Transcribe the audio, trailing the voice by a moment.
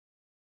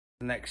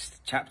the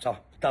next chapter.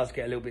 It does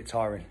get a little bit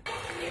tiring.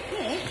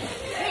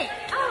 Nick,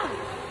 oh,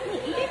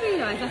 Nick, you do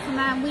realise that's a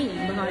man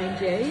weeing behind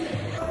you?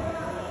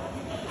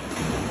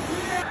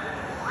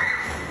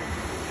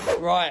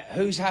 Right,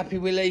 who's happy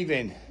we're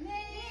leaving? Me!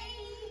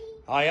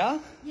 Are ya?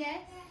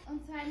 Yes,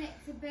 onto our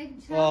next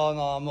adventure. Oh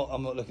no,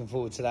 I'm not looking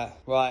forward to that.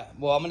 Right,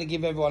 well, I'm going to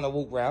give everyone a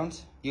walk round.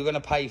 You're going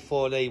to pay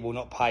for the, well,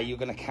 not pay, you're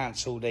going to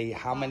cancel the,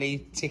 how many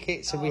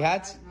tickets have we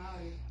had?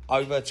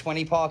 Over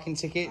 20 parking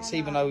tickets,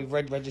 even though we've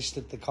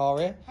registered the car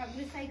here. I'm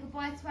going to say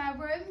goodbye to our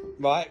room.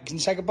 Right, can you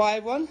say goodbye,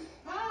 everyone?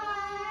 Bye!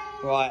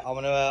 Right,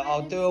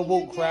 I'll do a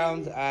walk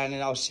round and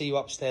then I'll see you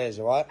upstairs,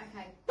 all right?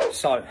 Okay.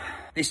 So,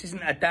 this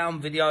isn't a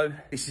down video.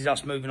 This is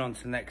us moving on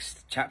to the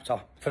next chapter.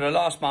 For the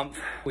last month,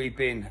 we've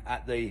been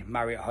at the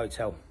Marriott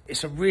Hotel.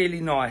 It's a really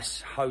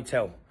nice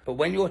hotel, but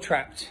when you're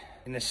trapped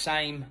in the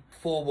same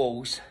four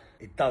walls,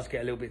 it does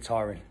get a little bit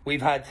tiring.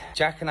 We've had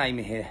Jack and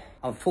Amy here.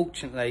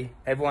 Unfortunately,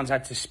 everyone's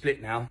had to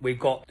split now. We've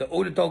got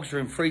all the dogs are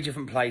in 3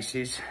 different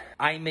places.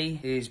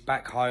 Amy is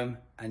back home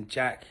and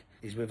Jack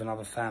is with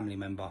another family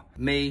member.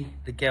 Me,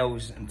 the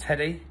girls and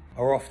Teddy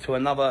are off to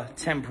another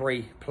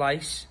temporary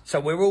place.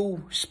 So we're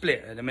all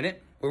split at the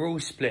minute. We're all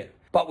split,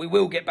 but we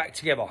will get back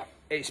together.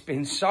 It's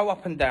been so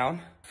up and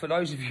down. For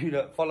those of you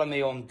that follow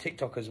me on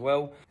TikTok as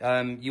well,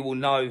 you will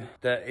know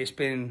that it's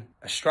been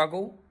a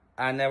struggle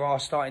and there are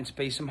starting to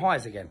be some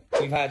highs again.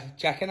 We've had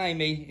Jack and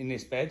Amy in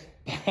this bed,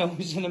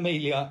 Bells and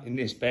Amelia in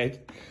this bed,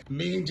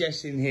 me and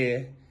Jess in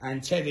here,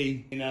 and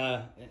Teddy in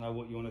a, I don't know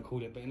what you want to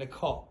call it, but in a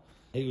cot.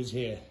 He was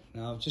here.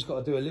 Now, I've just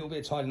got to do a little bit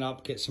of tidying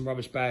up, get some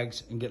rubbish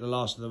bags and get the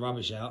last of the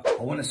rubbish out.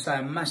 I want to say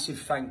a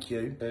massive thank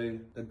you to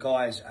the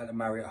guys at the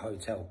Marriott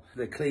Hotel,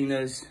 the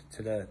cleaners,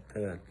 to the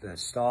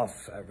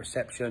staff at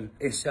reception.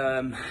 It's,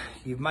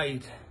 you've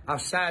made our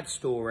sad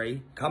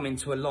story come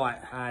into a light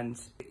and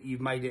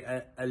you've made it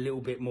a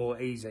little bit more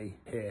easy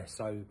here.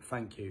 So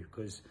thank you,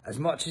 because as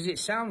much as it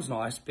sounds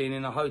nice being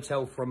in a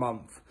hotel for a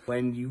month,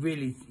 when you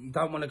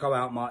don't want to go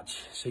out much,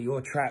 so you're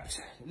trapped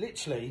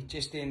literally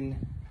just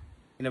in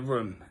a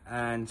room,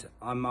 and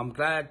I'm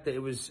glad that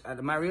it was at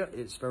the Marriott.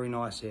 It's very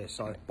nice here.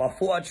 So, but I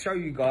thought I'd show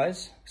you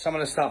guys some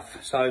of the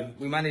stuff. So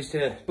we managed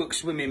to book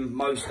swimming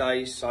most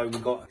days. So we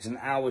got, it's an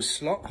hour's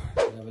slot.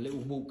 We have a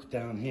little walk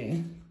down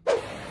here.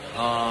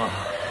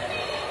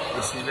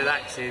 This is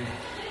relaxing.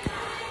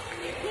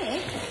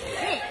 Nick,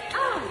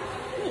 oh,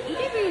 Nick, you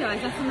do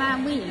realise that's a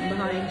man weeing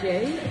behind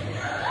you?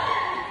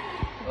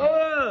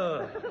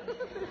 Oh!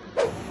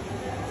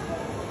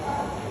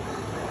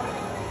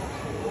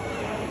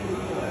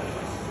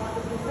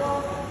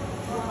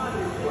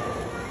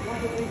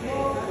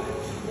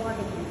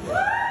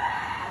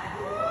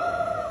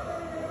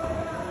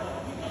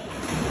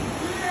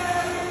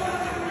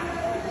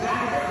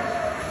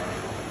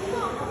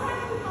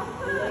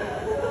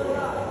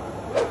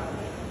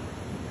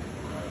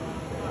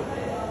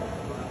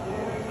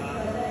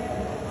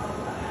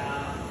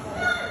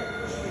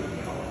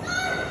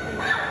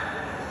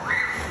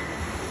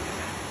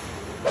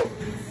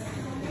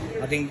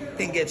 I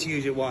didn't get to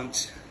use it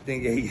once.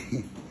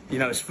 You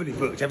know, it's fully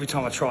booked. Every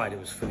time I tried, it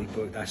was fully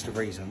booked. That's the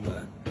reason.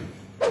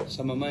 But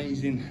some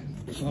amazing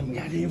fun we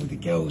had here with the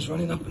girls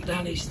running up and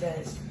down these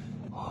stairs.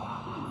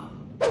 Oh.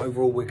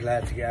 Overall, we're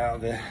glad to get out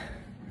of here.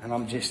 And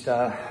I'm just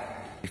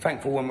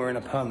thankful when we're in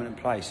a permanent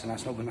place, and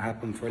that's not going to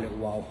happen for a little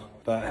while.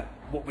 But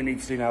what we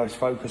need to do now is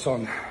focus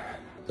on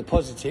the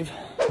positive.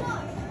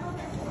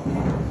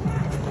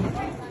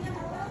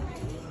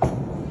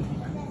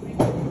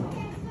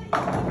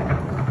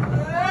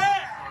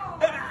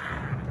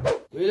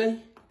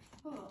 Really?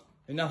 What?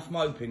 Enough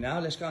moping now.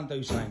 Let's go and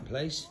do something,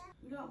 please.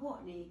 Like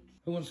what, Nick?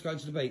 Who wants to go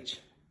to the beach?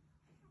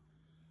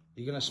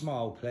 You're going to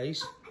smile,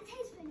 please. And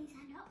Teddy's putting his hand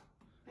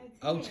up.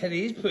 Oh,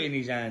 Teddy is putting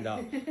his hand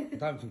up. I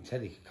don't think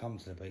Teddy could come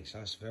to the beach.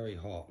 That's very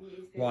hot.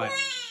 Right.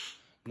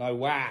 No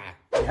way.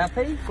 You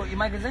happy? Got your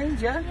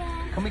magazines, yeah?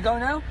 Can we go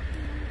now?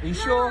 Are you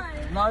sure?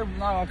 No?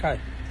 No? Okay.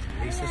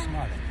 He's just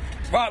smiling.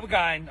 Right, we're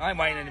going. I ain't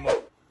waiting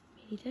anymore.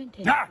 You don't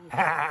take it. I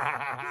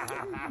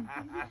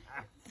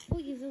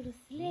thought you was all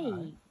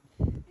asleep.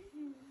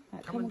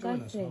 Right, come on, go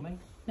join us, sleep. Mummy.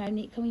 No,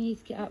 Nick, come on, you need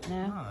to get up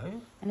now.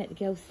 No. And let the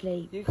girls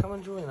sleep. You come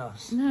and join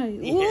us. No.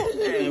 Yeah,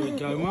 there we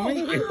go, Mummy.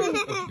 In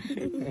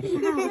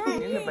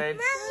the bed.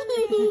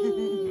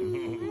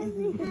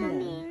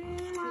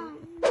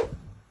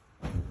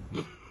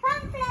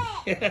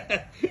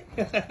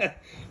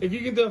 If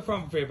you can do a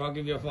front flip, I'll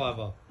give you a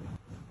 £5.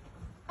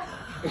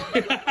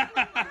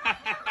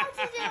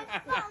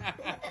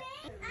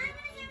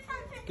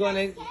 Go on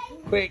then,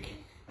 quick.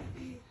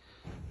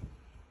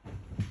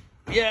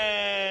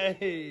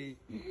 Yay!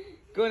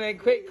 Go on then,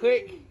 quick.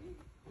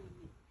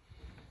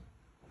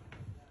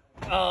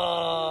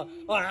 Oh,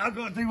 right, I've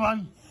got to do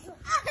one.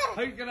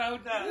 Who's going to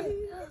hold that?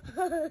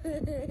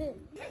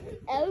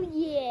 Oh,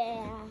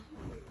 yeah.